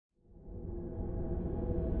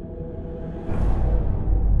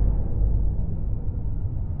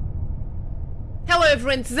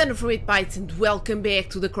everyone, it's Xander from 8bytes and welcome back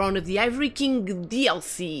to the Crown of the Ivory King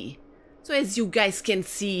DLC. So as you guys can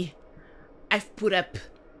see, I've put up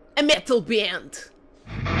a metal band.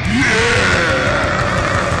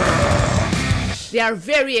 They are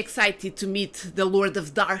very excited to meet the Lord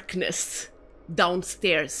of Darkness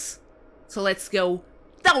downstairs. So let's go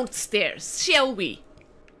downstairs, shall we?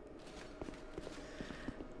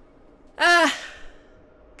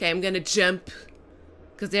 Okay, I'm gonna jump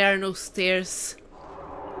because there are no stairs.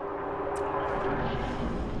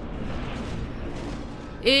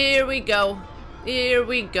 Here we go. Here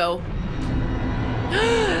we go.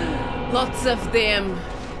 Lots of them.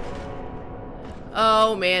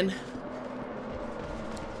 Oh man.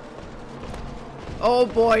 Oh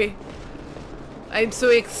boy. I'm so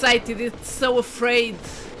excited. It's so afraid.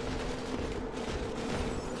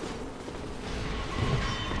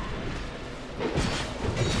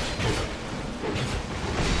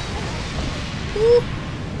 Ooh.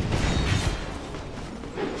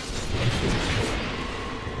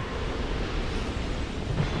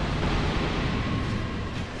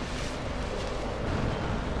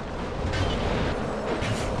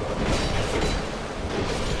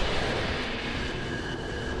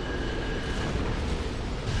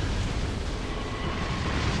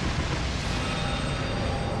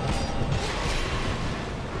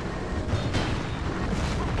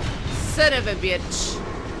 Son of a bitch.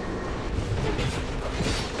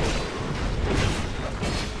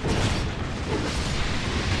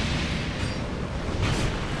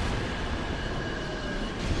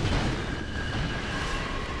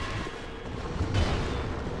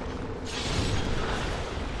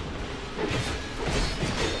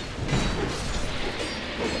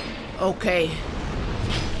 Okay.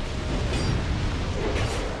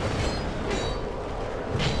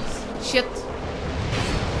 Shit.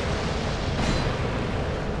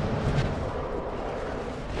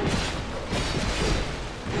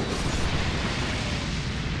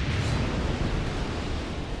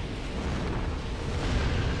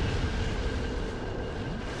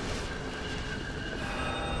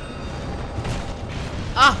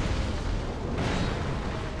 Ah!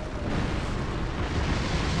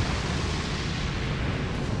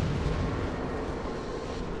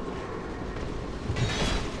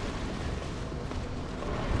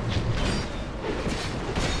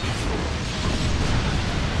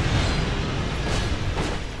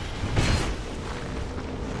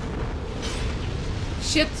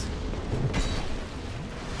 Shit!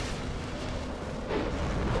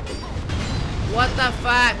 What the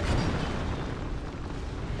fuck?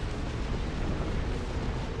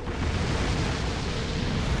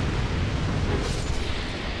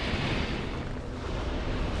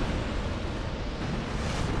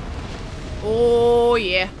 Oh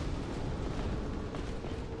yeah.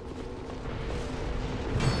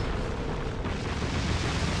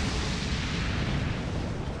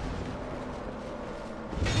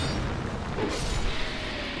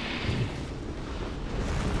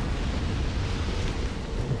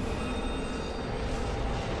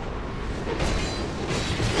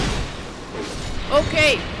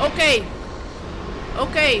 Okay, okay,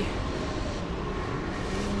 okay.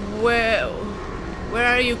 Where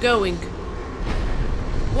are you going?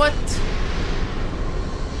 What?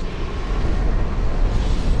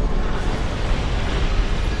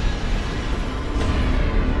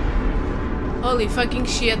 Holy fucking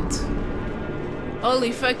shit.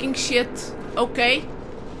 Holy fucking shit. Okay.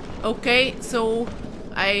 Okay, so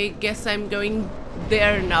I guess I'm going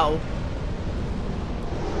there now.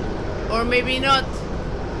 Or maybe not.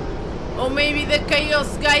 Or maybe the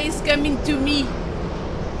chaos guy is coming to me.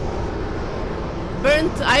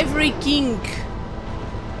 Burnt Ivory King.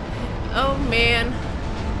 Oh man.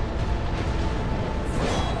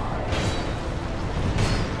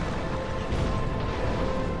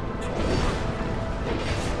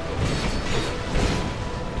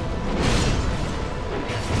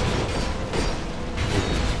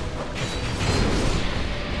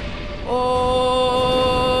 Oh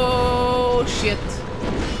shit.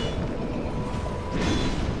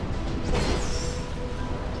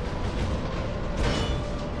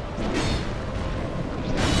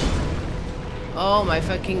 Oh my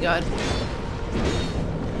fucking god.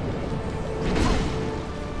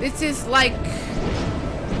 This is like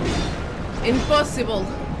impossible.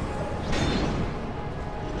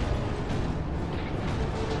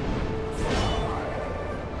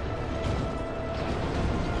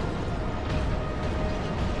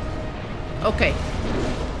 Okay.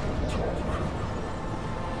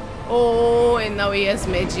 Oh, and now he has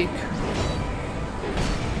magic.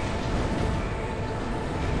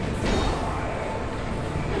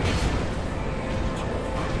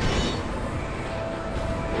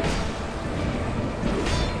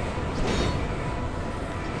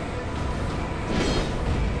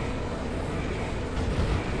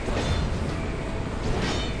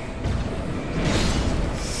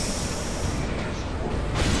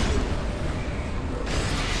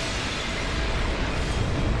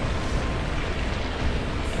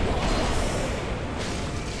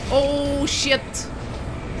 Oh shit!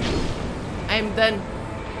 I'm done.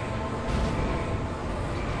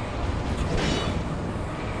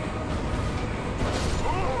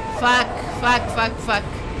 Fuck, fuck, fuck, fuck.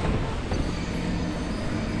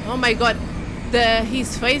 Oh my god.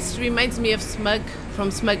 His face reminds me of Smug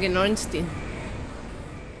from Smug and Ornstein.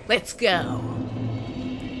 Let's go.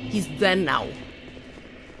 He's done now.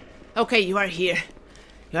 Okay, you are here.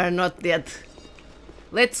 You are not dead.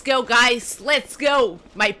 Let's go, guys. Let's go.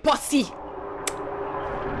 My posse.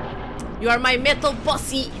 You are my metal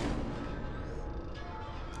posse.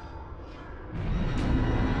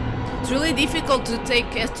 It's really difficult to take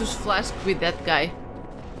Estus Flask with that guy.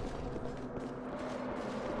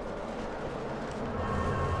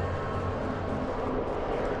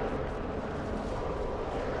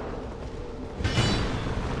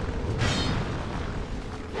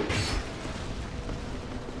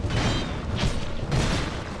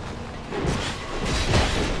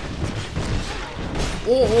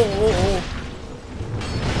 Oh.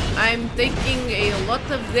 I'm taking a lot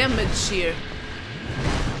of damage here.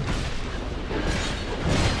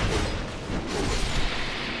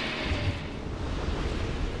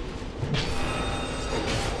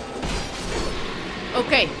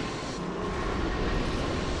 Okay.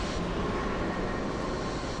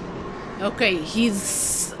 Okay,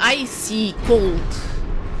 he's icy cold.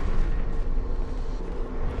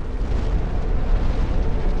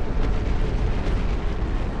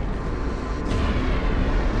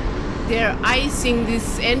 They're icing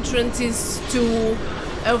these entrances to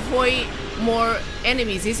avoid more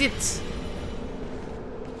enemies, is it?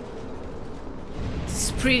 It's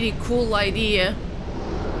a pretty cool idea.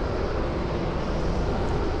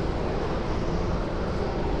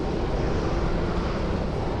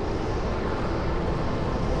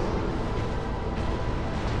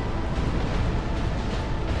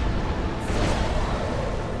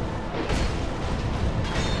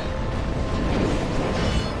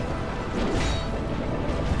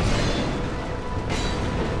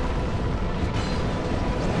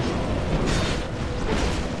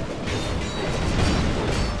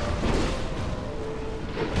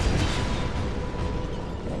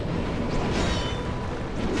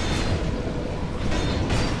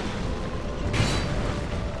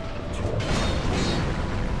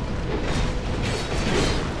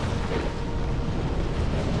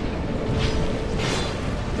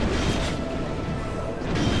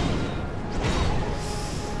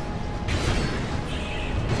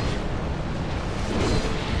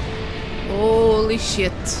 Holy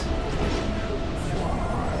shit.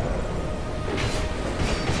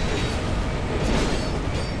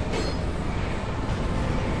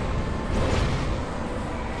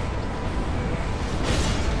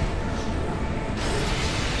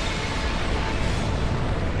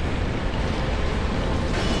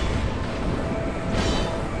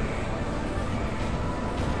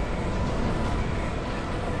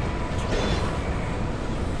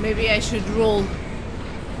 Maybe I should roll.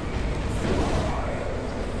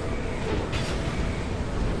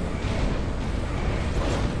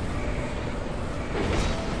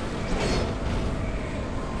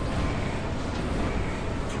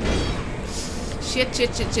 Shit.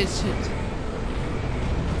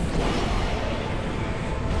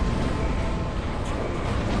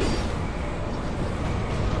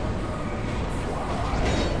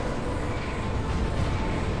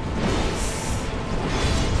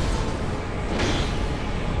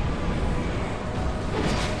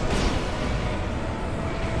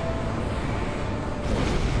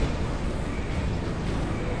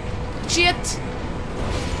 Shit!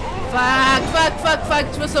 Fuck,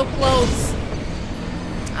 it was so close.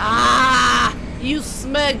 Ah! You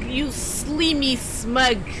smug, you slimy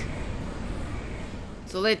smug.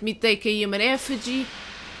 So let me take a human effigy.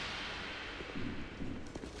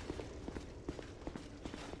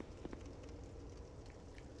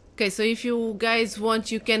 Okay, so if you guys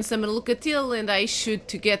want, you can summon Lucatil and I shoot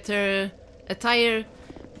to get her attire.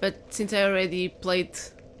 But since I already played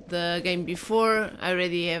the game before, I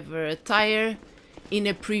already have her attire in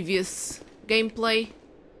a previous gameplay.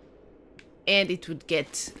 And it would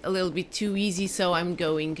get a little bit too easy, so I'm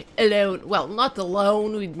going alone. Well, not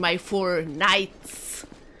alone, with my 4 knights.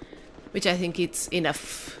 Which I think it's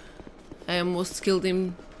enough. I almost killed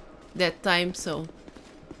him that time, so...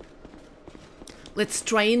 let's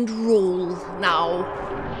try and roll now.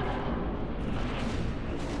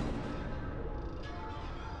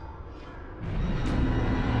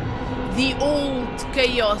 The old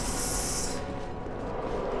chaos.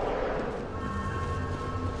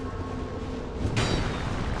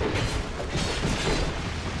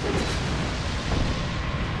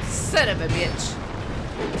 Son of a bitch.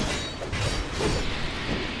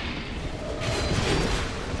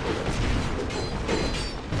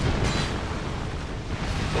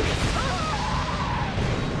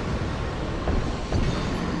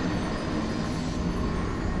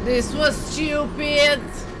 This was stupid!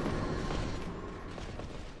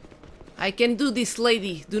 I can do this,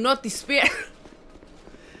 lady. Do not despair.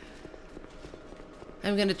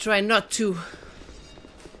 I'm gonna try not to.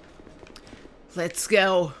 Let's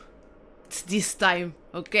go. It's this time,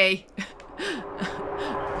 okay?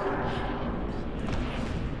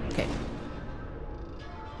 Okay.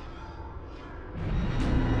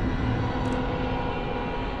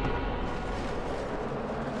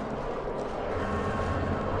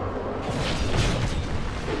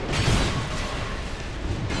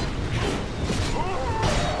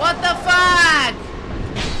 What the fuck?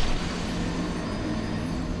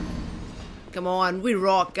 Come on, we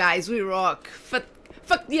rock, guys, we rock.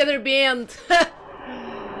 Fuck the other band.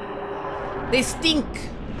 They stink.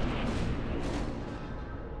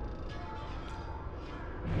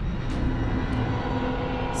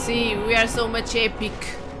 See, we are so much epic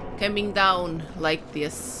coming down like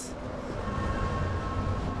this.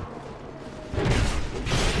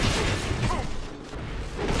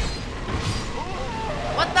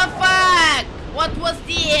 What the fuck? What was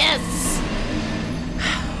this?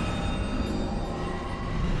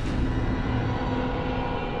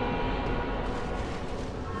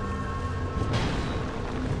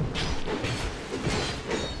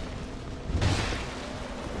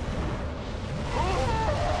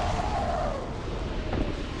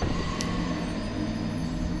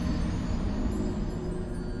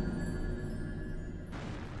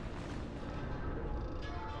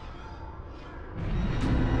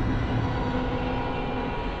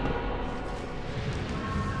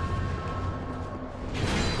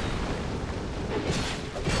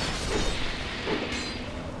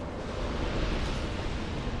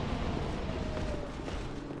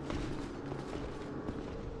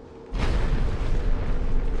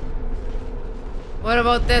 What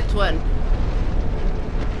about that one?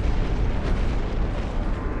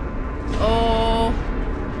 Oh,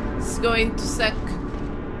 it's going to suck.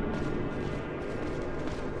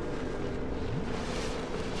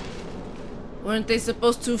 Weren't they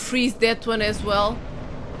supposed to freeze that one as well?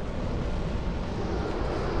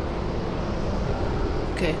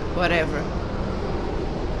 Okay, whatever.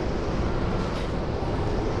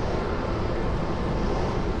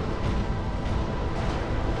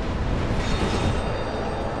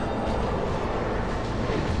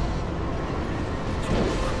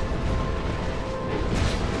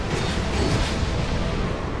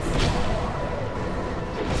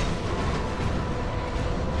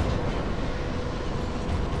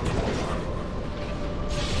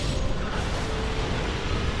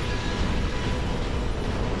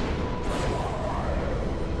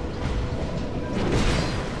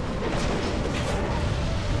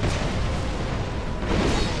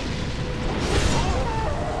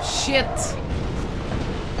 Shit!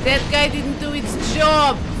 That guy didn't do its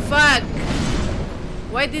job! Fuck!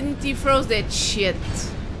 Why didn't he froze that shit?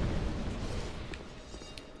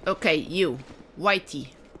 Okay, you, Whitey.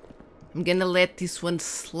 I'm gonna let this one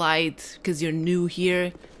slide because you're new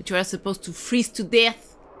here, but you are supposed to freeze to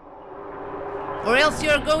death. Or else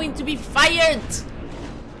you're going to be fired!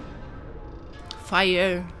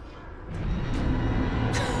 Fire.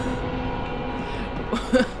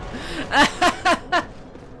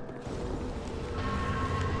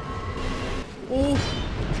 Oh,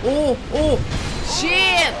 oh, oh,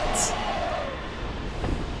 shit!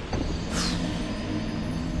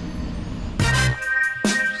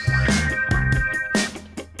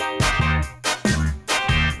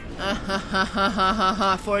 Ha ha ha ha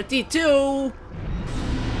ha, 42!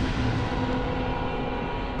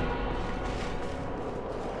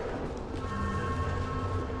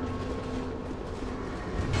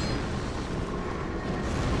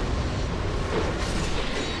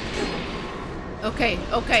 Okay,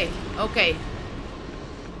 okay, okay.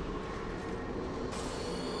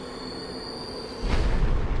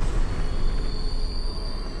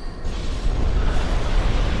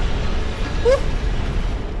 Woo.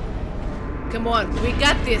 Come on, we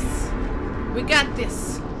got this. We got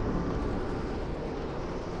this.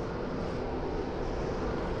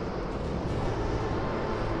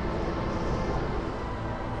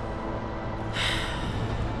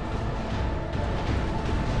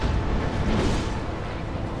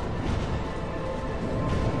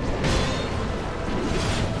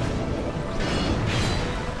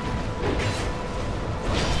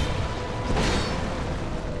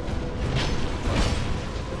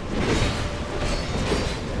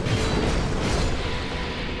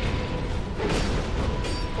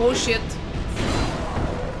 Oh shit.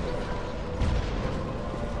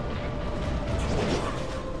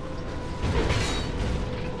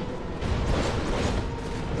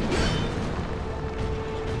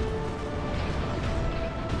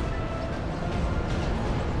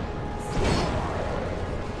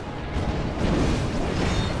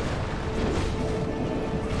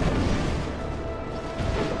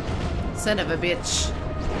 Son of a bitch.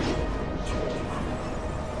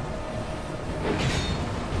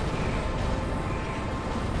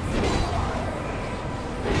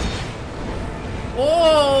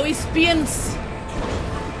 Oh, he spins.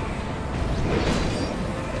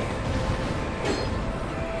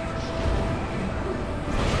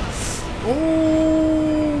 Oh.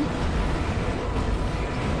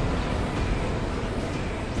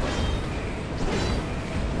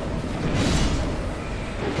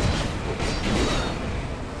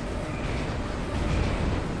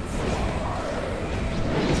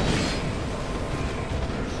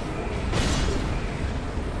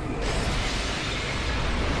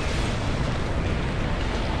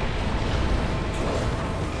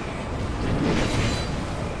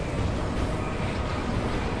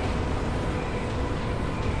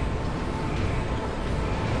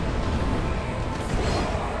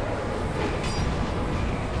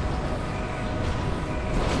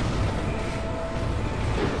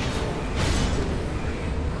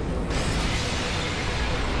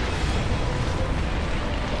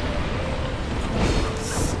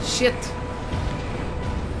 Shit.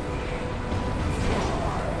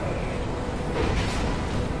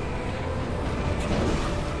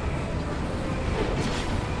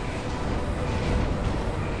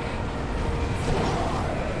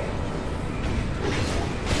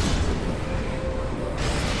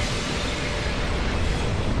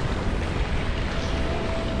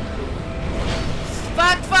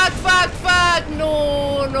 Fuck!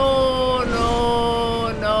 No, no,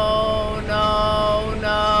 no, no, no,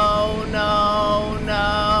 no, no,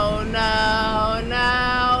 no, no,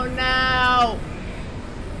 no, no.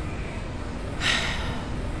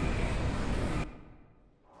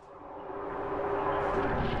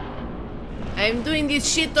 I'm doing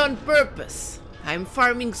this shit on purpose. I'm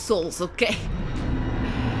farming souls, okay?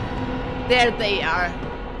 There they are.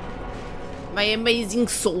 My amazing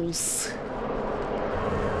souls.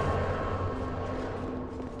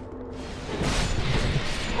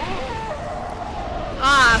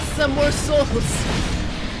 Ah, some more souls.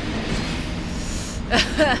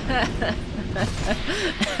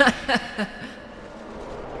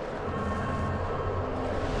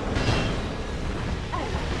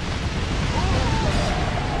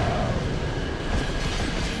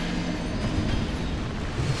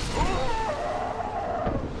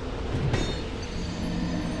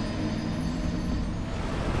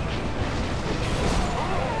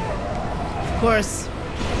 Of course.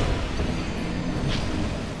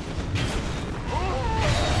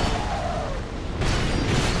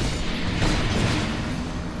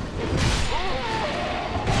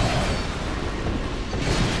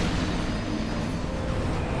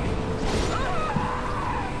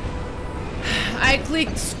 I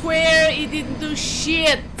clicked square, it didn't do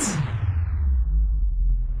shit.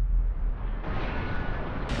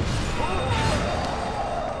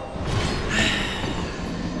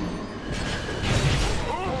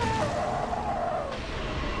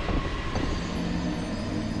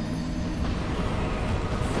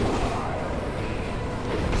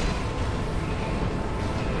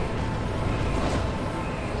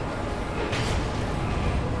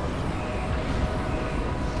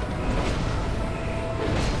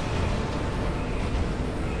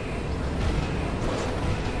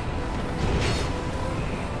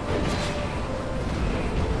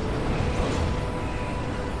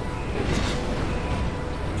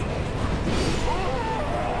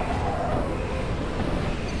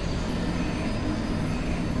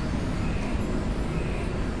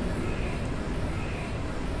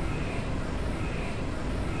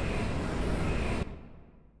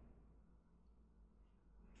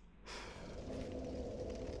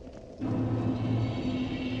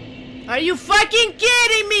 Are you fucking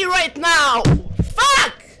kidding me right now?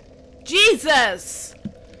 Fuck! Jesus!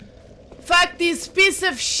 Fuck this piece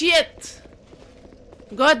of shit!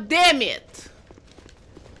 God damn it!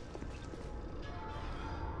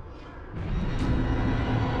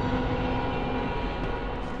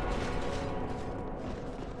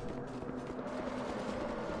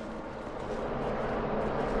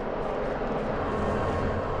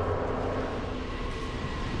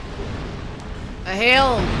 A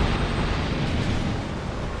hell!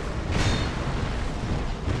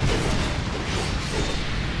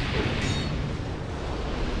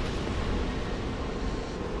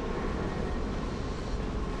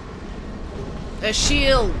 A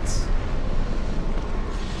shield!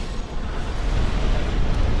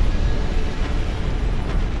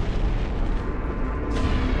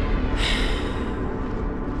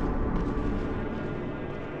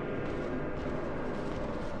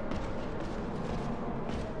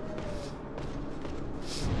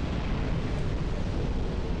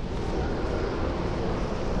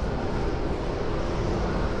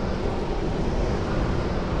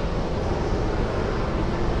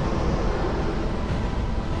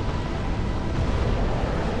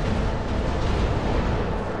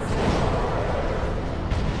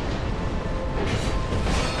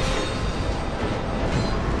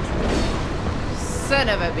 Son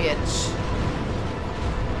of a bitch.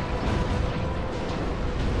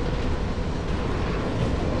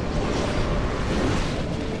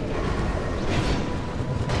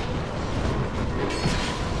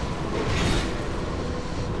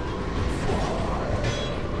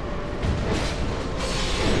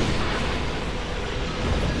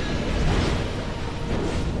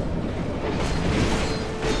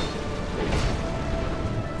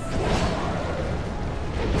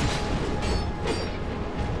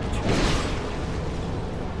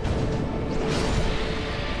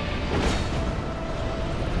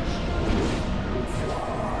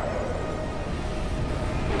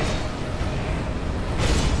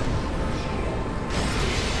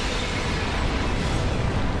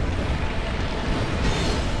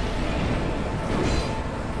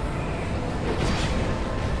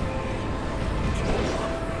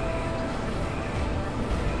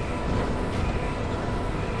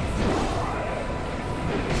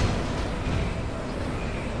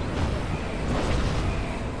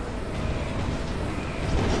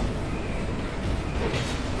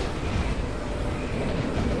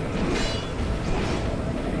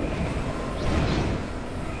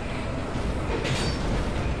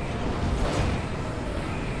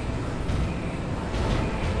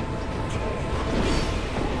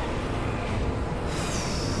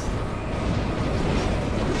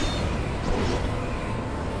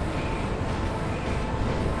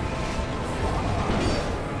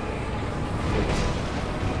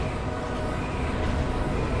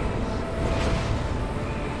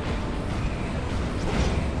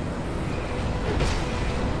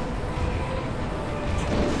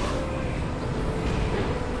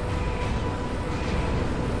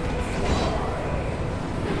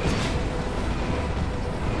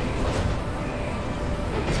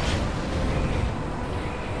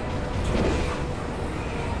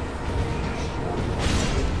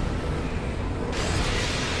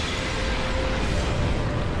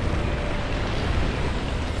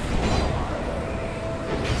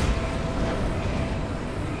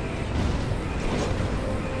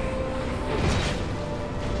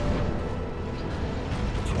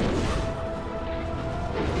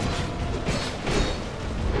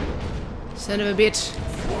 Son of a bitch.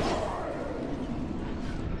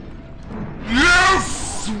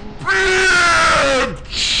 Yes, bitch!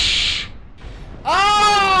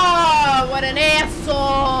 Oh, what an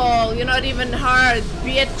asshole! You're not even hard,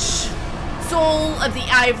 bitch. Soul of the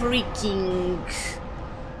Ivory King.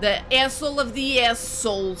 The asshole of the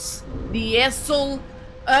assholes. The asshole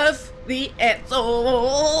of the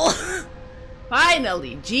asshole.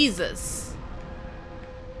 Finally, Jesus.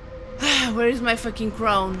 Where is my fucking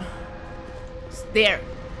crown? It's there.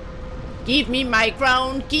 Give me my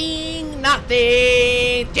crown, king.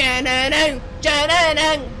 Nothing. Jananang,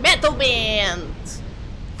 jananang. Metal band.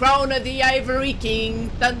 Crown of the Ivory King.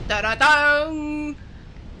 Dun da da dun.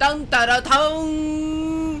 Dun da da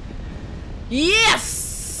dun.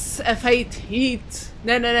 Yes! A fate heat.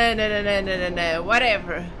 No, no, no, no, no, no, no, no, no.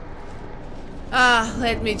 Whatever.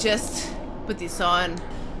 Let me just put this on.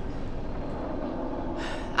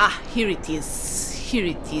 Here it is. Here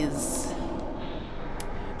it is.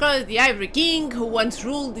 Crown of the Ivory King, who once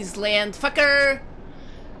ruled this land, fucker.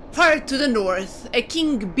 Far to the north, a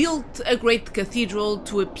king built a great cathedral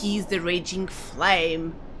to appease the raging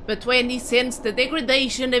flame. But when he sensed the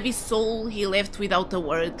degradation of his soul, he left without a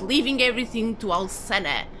word, leaving everything to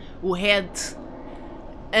Alsana, who had,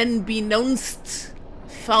 unbeknownst,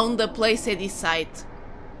 found a place at his side.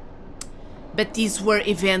 But these were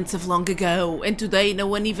events of long ago, and today no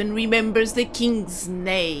one even remembers the king's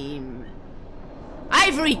name.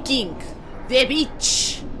 Ivory King, the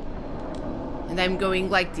bitch! And I'm going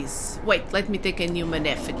like this. Wait, let me take a human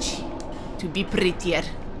effigy to be prettier.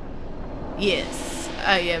 Yes,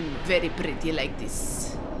 I am very pretty like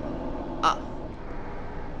this.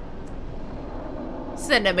 It's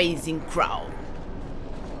an amazing crown.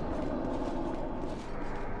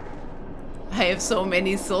 I have so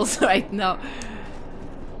many souls right now.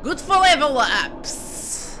 Good for level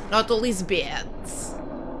ups. Not always bad.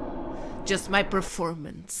 Just my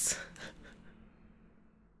performance.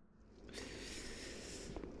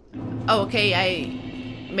 Oh, okay,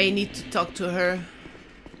 I may need to talk to her.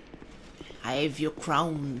 I have your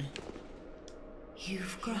crown.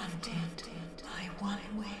 You've granted my one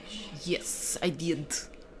wish. Yes, I did.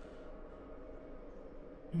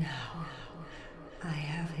 Now, I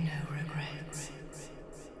have no regrets.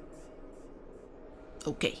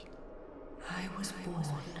 Okay. I was born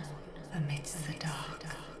amidst the dark.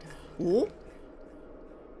 Oh?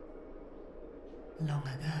 Long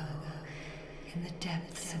ago, in the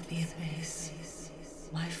depths of the abyss,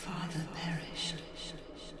 my father perished.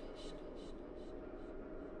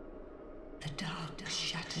 The dark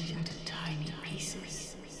shattered into tiny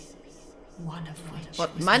pieces, one of which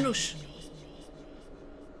What, was Manus? me.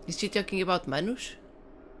 Is she talking about Manus?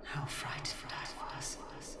 How frightened I was.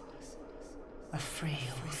 A frail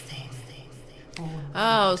thing. Born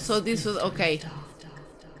Oh, from so the this was splinter of okay. dark.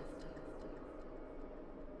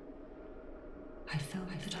 I felt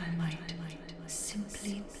that I might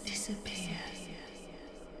simply disappear.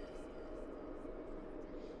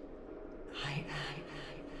 I am,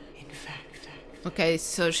 in fact, Okay,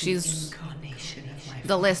 so the she's incarnation of my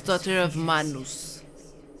the last father's daughter of fears. Manus.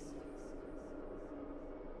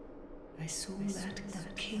 I saw that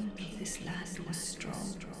the king of this land was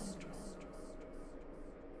strong.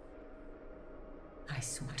 I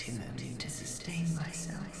sought him only to sustain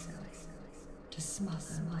myself, to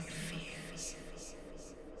smother my fears.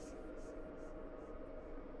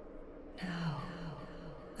 Now,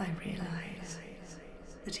 I realize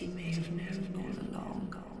that he may have known all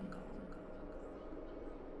along.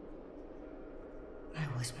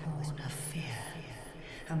 I was born of fear,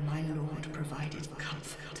 and my Lord provided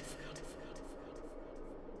comfort.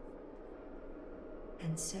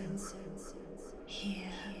 And so,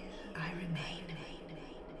 here I remain,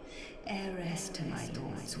 heiress to my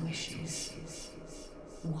Lord's wishes,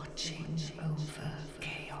 watching over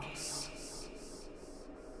chaos.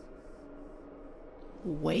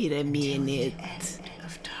 Wait a Till minute. the end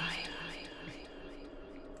of time.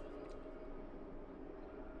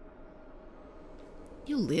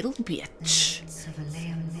 You little bitch. Knights of a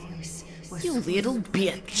Leon voice were You little swallowed by the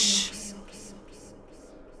bitch. chaos,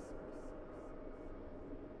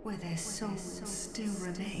 where their souls still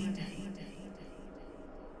remain.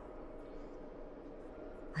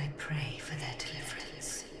 I pray for their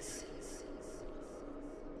deliverance.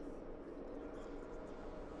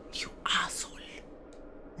 You asshole.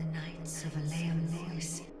 The Knights of a Leon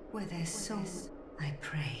voice, where their souls. I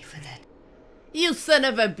pray for their. You son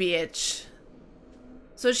of a bitch.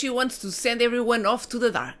 So she wants to send everyone off to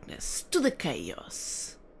the darkness, to the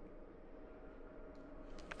chaos.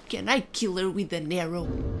 Can I kill her with an arrow?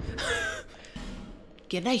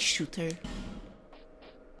 Can I shoot her?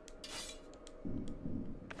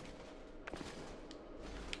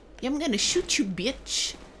 Yeah, I'm gonna shoot you,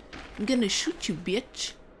 bitch. I'm gonna shoot you,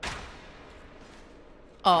 bitch.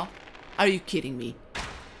 Oh, are you kidding me?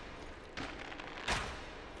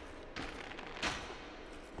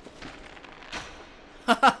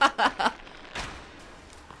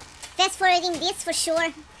 Fast forwarding this for sure.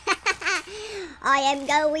 I am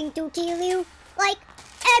going to kill you like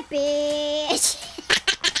a bitch.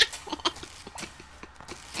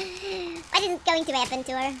 What is going to happen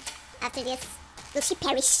to her after this? Will she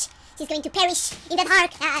perish? She's going to perish in the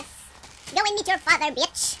darkness. Go and meet your father,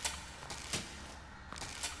 bitch.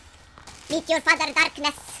 Meet your father,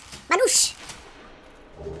 darkness. Manus.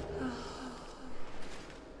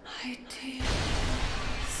 I did.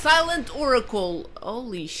 Silent Oracle.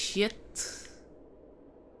 Holy shit.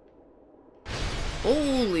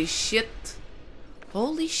 Holy shit.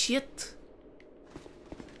 Holy shit.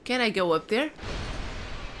 Can I go up there?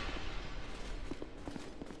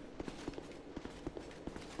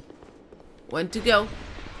 When to go?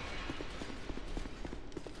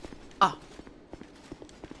 Ah.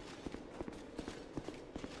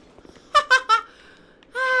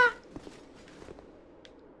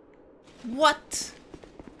 What?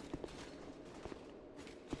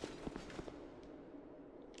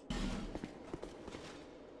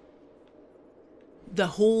 The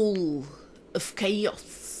whole of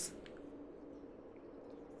chaos.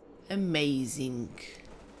 Amazing.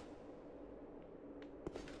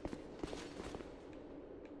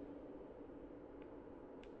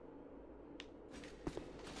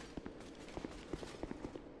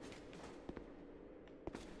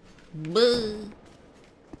 Buh.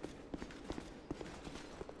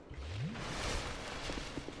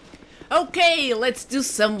 Okay, let's do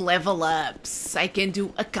some level ups. I can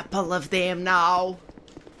do a couple of them now.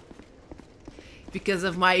 because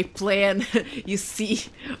of my plan. You see,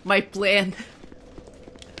 my plan.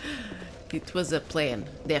 It was a plan,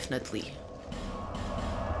 definitely.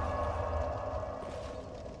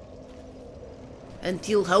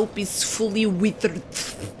 Until hope is fully withered.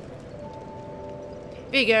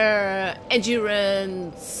 Vigor,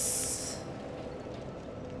 endurance.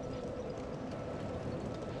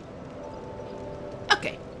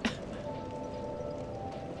 Okay.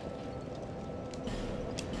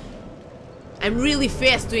 I'm really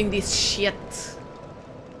fast doing this shit.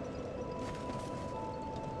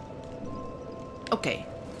 Okay.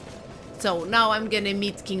 So now I'm gonna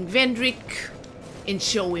meet King Vendrick and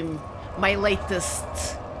show him my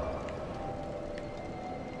latest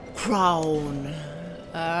crown.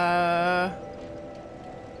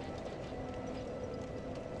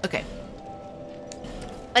 Okay.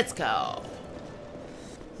 Let's go.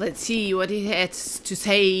 Let's see what he has to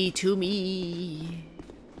say to me.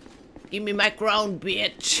 Give me my crown,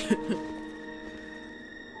 bitch.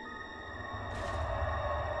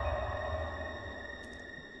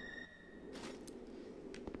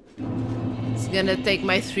 He's gonna take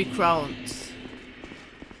my 3 crowns.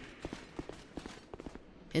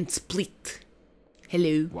 And split.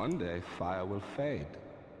 Hello. One day fire will fade,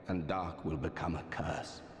 and dark will become a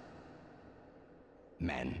curse.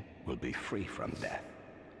 Men will be free from death,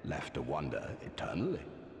 left to wander eternally.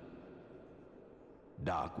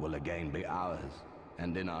 Dark will again be ours,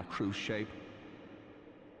 and in our true shape,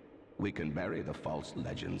 we can bury the false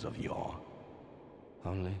legends of yore.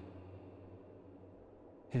 Only,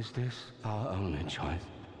 is this our only choice?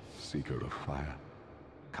 Seeker of fire,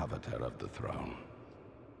 coveter of the throne.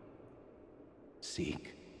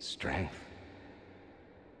 Seek strength.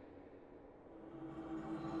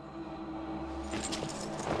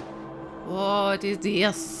 What is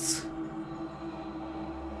this?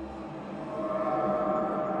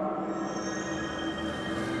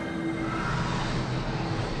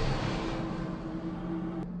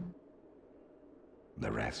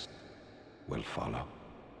 The rest will follow.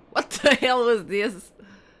 What the hell was this?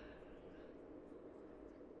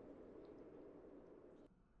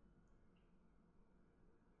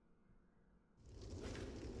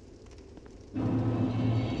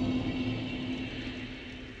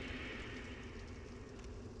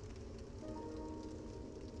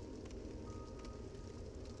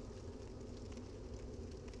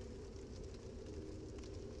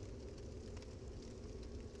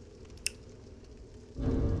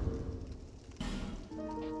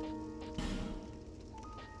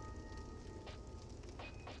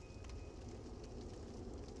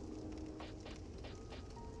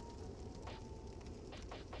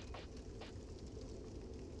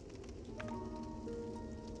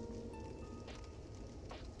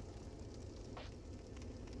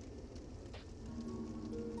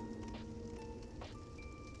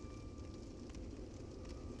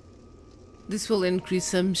 This will increase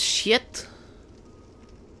some shit.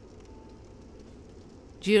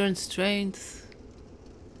 Endurance, strength,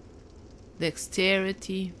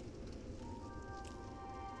 dexterity.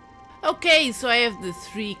 Okay, so I have the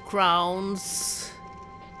 3 crowns.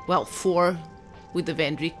 Well, 4 with the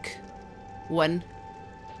Vendrick. 1.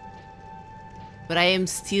 But I am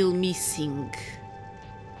still missing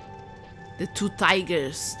the 2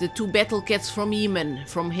 tigers, the 2 battle cats from Eamon,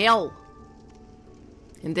 from hell.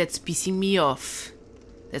 And that's pissing me off.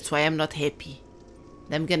 That's why I'm not happy.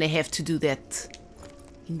 I'm gonna have to do that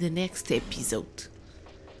in the next episode.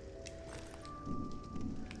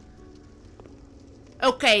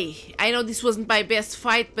 Okay, I know this wasn't my best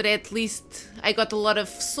fight, but at least I got a lot of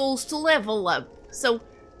souls to level up. So,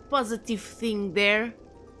 positive thing there.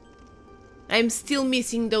 I'm still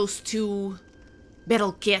missing those 2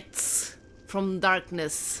 battle cats from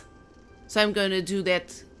darkness. So I'm gonna do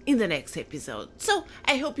that in the next episode. So,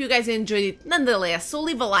 I hope you guys enjoyed it nonetheless. So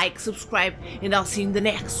leave a like, subscribe, and I'll see you in the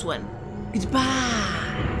next one. Goodbye!